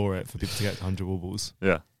 for people to get 100 warbles.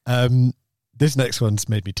 Yeah. This next one's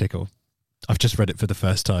made me tickle. I've just read it for the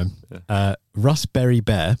first time. Russ Berry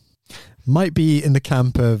Bear might be in the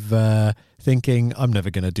camp of thinking, I'm never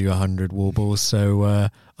going to do 100 warbles, so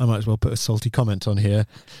I might as well put a salty comment on here.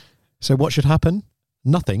 So what should happen?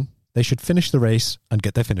 Nothing. They should finish the race and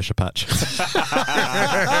get their finisher patch.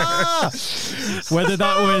 Whether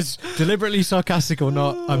that was deliberately sarcastic or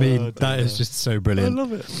not, I mean, that is just so brilliant. I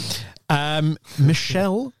love it.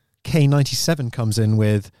 Michelle K97 comes in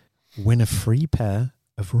with win a free pair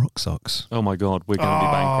of rock socks. Oh my god, we're going to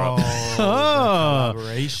be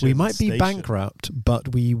bankrupt. We might be bankrupt,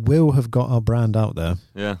 but we will have got our brand out there.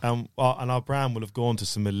 Yeah. And our brand will have gone to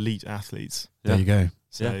some elite athletes. There you go.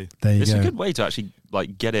 So there you it's go. a good way to actually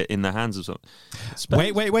like get it in the hands of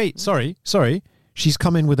someone. Wait. Sorry. She's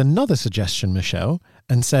come in with another suggestion, Michelle,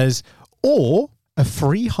 and says, or a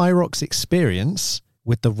free HYROX experience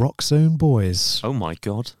with the Rock Zone boys. Oh my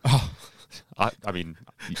god. I mean,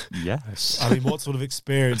 yes. I mean, what sort of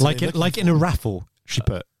experience? Like in a raffle, she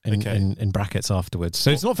put in brackets afterwards.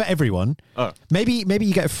 So it's not for everyone. Oh. Maybe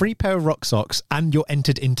you get a free pair of rock socks and you're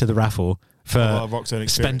entered into the raffle. for ROX Own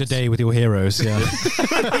spend a experience. day with your heroes. Yeah,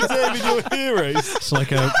 With your heroes. it's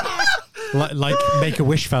like a like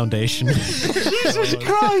Make-A-Wish Foundation. Jesus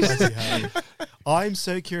Christ! I'm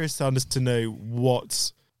so curious to know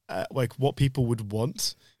what people would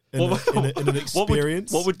want in an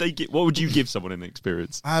experience. What would you give someone in an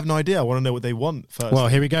experience? I have no idea. I want to know what they want first. Well,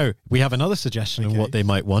 here we go. We have another suggestion of what they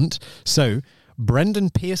might want. So, Brendan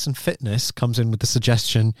Pearson Fitness comes in with the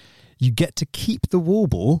suggestion: you get to keep the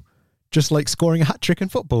warble, just like scoring a hat trick in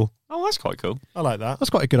football. Oh, that's quite cool. I like that. That's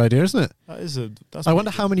quite a good idea, isn't it? That's I wonder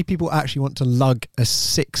how many people actually want to lug a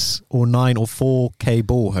 6 or 9 or 4K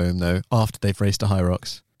ball home though after they've raced a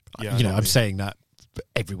HYROX. Yeah, you know, I'm saying that but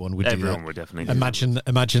everyone would do that. Everyone would definitely.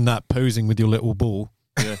 Imagine that posing with your little ball.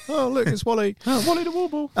 Yeah. Oh, look, it's Wally. Wally the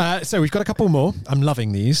Warble. So we've got a couple more. I'm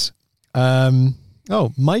loving these.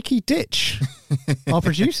 Mikey Ditch, our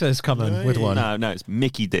producer's coming with one. No, it's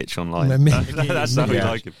Mickey Ditch online. No, That's how we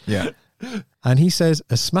like him. Yeah. And he says,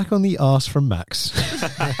 a smack on the arse from Max.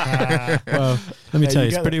 Well, let me tell you,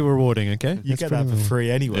 it's pretty rewarding, okay? You get that for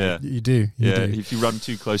free anyway. Yeah. You do. You do. If you run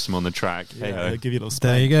too close to him on the track, They'll give you a little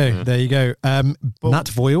There spank. you go. There you go. Nat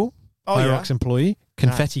Voyle, HYROX yeah. employee,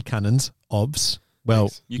 confetti cannons, OBS. Well,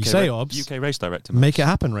 UK you say OBS. UK race director. Make it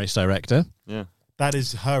happen, race director. Yeah. That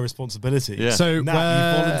is her responsibility. Yeah. So Nat,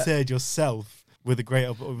 you volunteered yourself with a great.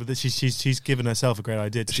 She's given herself a great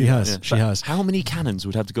idea. She has. Yeah. She But has. How many cannons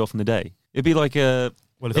would have to go off in a day? It'd be like a.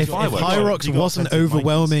 Well, If fireworks. HYROX wasn't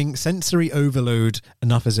overwhelming, sensory overload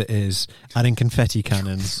enough as it is, adding confetti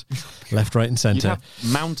cannons left, right, and You'd centre. have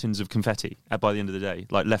mountains of confetti by the end of the day,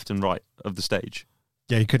 like left and right of the stage.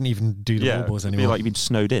 Yeah, you couldn't even do the warbles it'd be anymore. like you've been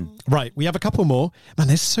snowed in. Right, we have a couple more. Man,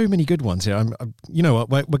 there's so many good ones here. You know what?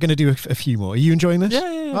 We're going to do a few more. Are you enjoying this?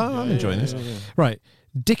 Yeah. I'm enjoying this. Right.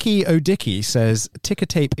 Dickie O'Dicky says ticker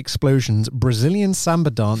tape explosions, Brazilian samba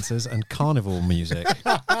dancers, and carnival music.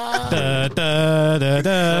 Da, da, da, da,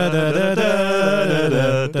 da, da, da,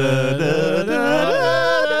 da, da,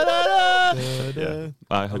 da.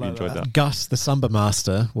 I hope you enjoyed that. Gus, the samba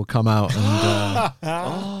master, will come out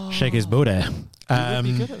and shake his booty.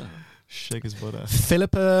 Shake his butt.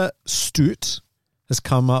 Philippa Stoot has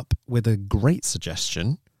come up with a great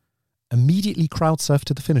suggestion. Immediately crowd surf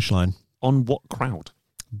to the finish line. On what crowd?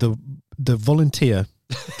 The volunteer.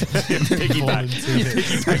 Piggyback.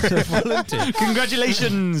 Volunteer.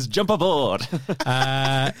 Congratulations! Jump aboard.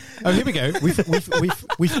 Here we go.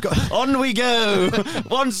 We've got On we go.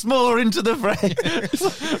 Once more into the fray.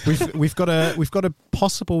 we've got a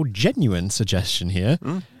possible genuine suggestion here.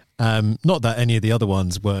 Not that any of the other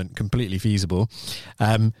ones weren't completely feasible.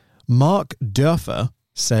 Mark Dörfer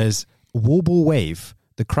says warble wave.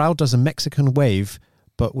 The crowd does a Mexican wave,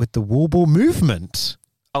 but with the warble movement.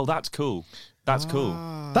 Oh, that's cool. That's cool.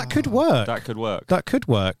 That could work. That could work. That could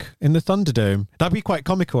work in the Thunderdome. That'd be quite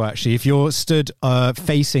comical, actually, if you're stood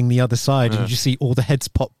facing the other side and you just see all the heads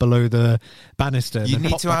pop below the banister. You and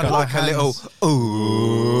need pop to back add up. like a little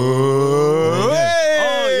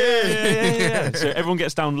Yeah. So everyone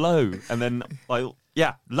gets down low, and then love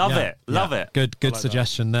it. Good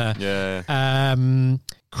suggestion there. Yeah.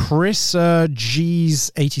 Chris G's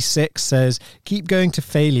 86 says, keep going to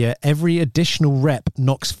failure. Every additional rep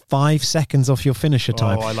knocks 5 seconds off your finisher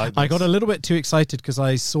time. I like I got a little bit too excited because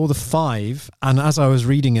I saw the 5, and as I was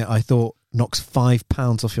reading it, I thought knocks 5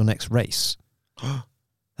 pounds off your next race.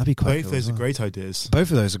 That'd be quite Both cool those as are well. great ideas.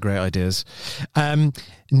 Both of those are great ideas.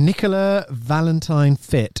 Nicola Valentine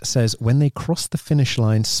Fit says, when they cross the finish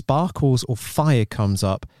line, sparkles or fire comes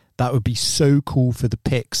up. That would be so cool for the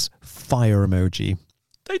pics. Fire emoji.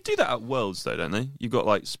 They do that at Worlds, though, don't they? You've got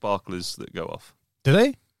like sparklers that go off. Do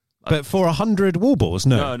they? But for 100 warballs?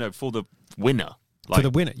 No. No, for the winner. For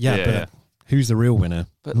the winner? Yeah. Who's the real winner?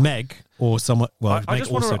 But Meg or someone? Well, I Meg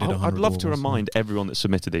just also want did to. 100 I'd love to warballs. remind everyone that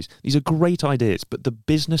submitted these. These are great ideas, but the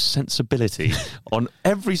business sensibility on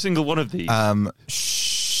every single one of these.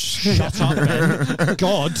 Shut up, Ben.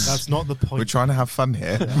 God. That's not the point. We're trying to have fun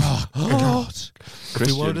here. God. If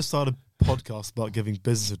we wanted to start a podcast about giving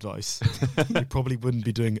business advice, we probably wouldn't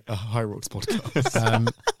be doing a HYROX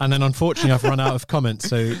podcast. And then unfortunately I've run out of comments,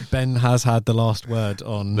 so Ben has had the last word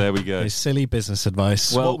on There we go. his silly business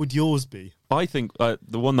advice. Well, what would yours be? I think the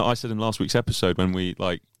one that I said in last week's episode when we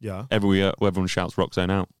Yeah. everyone shouts "Rock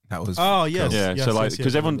Zone out." That was Oh, yes. Yeah, yes, so like yes,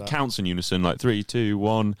 because yes, I everyone remember that. counts in unison, like 3, 2,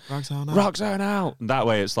 1. Rock Zone out. Rock Zone out. And that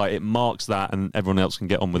way, it's like it marks that, and everyone else can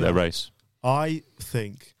get on with their race. I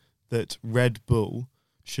think that Red Bull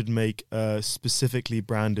should make a specifically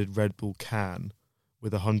branded Red Bull can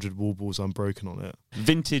with 100 warbles unbroken on it.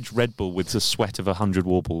 Vintage Red Bull with the sweat of 100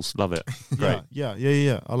 warbles. Love it. Great.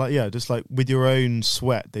 Yeah. I like just like with your own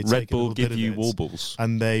sweat. They Red take a Bull little give bit you of it warbles.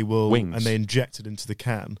 and they will Wings. and they inject it into the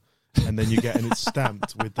can, and then you get and it's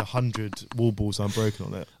stamped with the 100 wall balls unbroken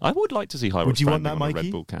on it. I would like to see HYROX Would you want branding that, on a Mikey?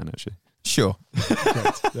 Red Bull can, actually. Sure.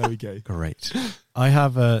 Great. There we go. Great. I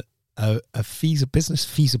have a business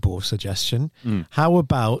feasible suggestion. How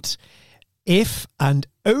about if and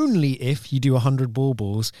only if you do 100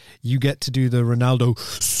 balls, you get to do the Ronaldo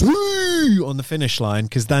 "See!" on the finish line,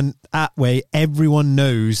 because then that way everyone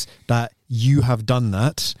knows that you have done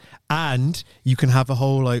that, and you can have a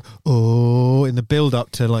whole in the build up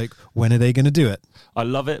to when are they going to do it? I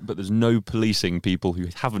love it, but there's no policing people who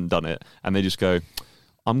haven't done it, and they just go,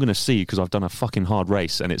 I'm going to see because I've done a fucking hard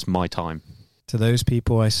race and it's my time. To those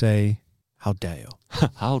people, I say, how dare you?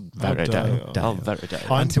 How very dare you. How very dare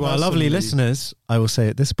you. And to our lovely listeners, I will say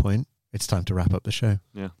at this point, it's time to wrap up the show.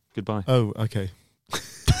 Yeah, goodbye. Oh, okay.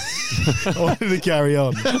 I wanted to carry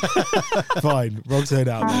on. Fine. Wrong turn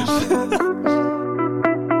out.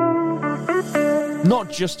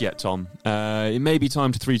 Not just yet, Tom. It may be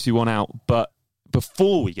time to 3, 2, 1 out, but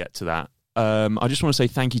before we get to that, I just want to say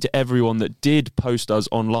thank you to everyone that did post us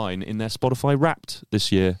online in their Spotify Wrapped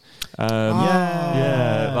this year.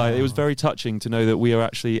 It was very touching to know that we are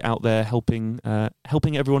actually out there helping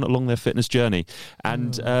everyone along their fitness journey,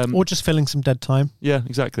 and or just filling some dead time. Yeah,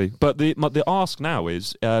 exactly. But the ask now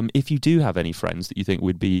is, if you do have any friends that you think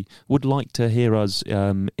would like to hear us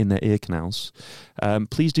in their ear canals,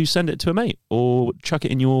 please do send it to a mate or chuck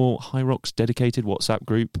it in your HYROX dedicated WhatsApp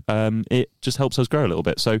group. It just helps us grow a little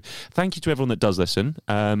bit. So thank you to everyone that does listen.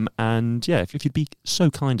 And yeah, if you'd be so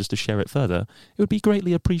kind as to share it further, it would be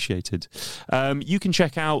greatly appreciated. You can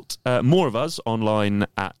check out more of us online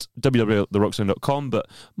at www.therockzone.com, but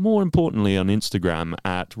more importantly on Instagram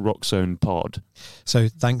at RockZonePod. So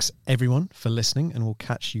thanks everyone for listening, and we'll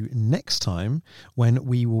catch you next time when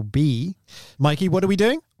we will be... Mikey, what are we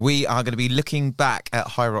doing? We are going to be looking back at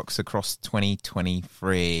HYROX across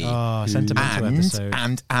 2023. Oh, sentimental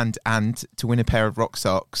episode. And to win a pair of rock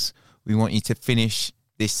socks, we want you to finish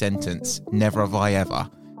this sentence, never have I ever.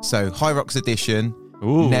 So HYROX edition,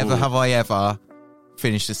 never have I ever,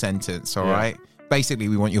 finish the sentence, all right? Basically,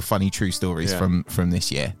 we want your funny true stories from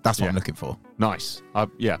this year. That's what I'm looking for. Nice.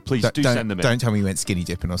 Please do send them in. Don't tell me you went skinny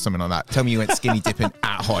dipping or something like that. Tell me you went skinny dipping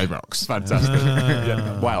at HYROX.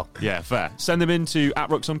 Fantastic. Well, yeah, fair. Send them into at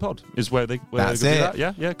RockZonePod is where they That's do it. that.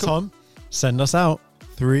 Yeah, cool. Tom, send us out.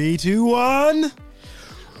 3, 2, 1.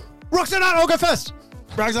 Roxanne out, I'll go first.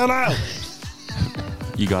 Roxanne out.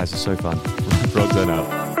 You guys are so fun. RockZone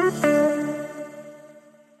out.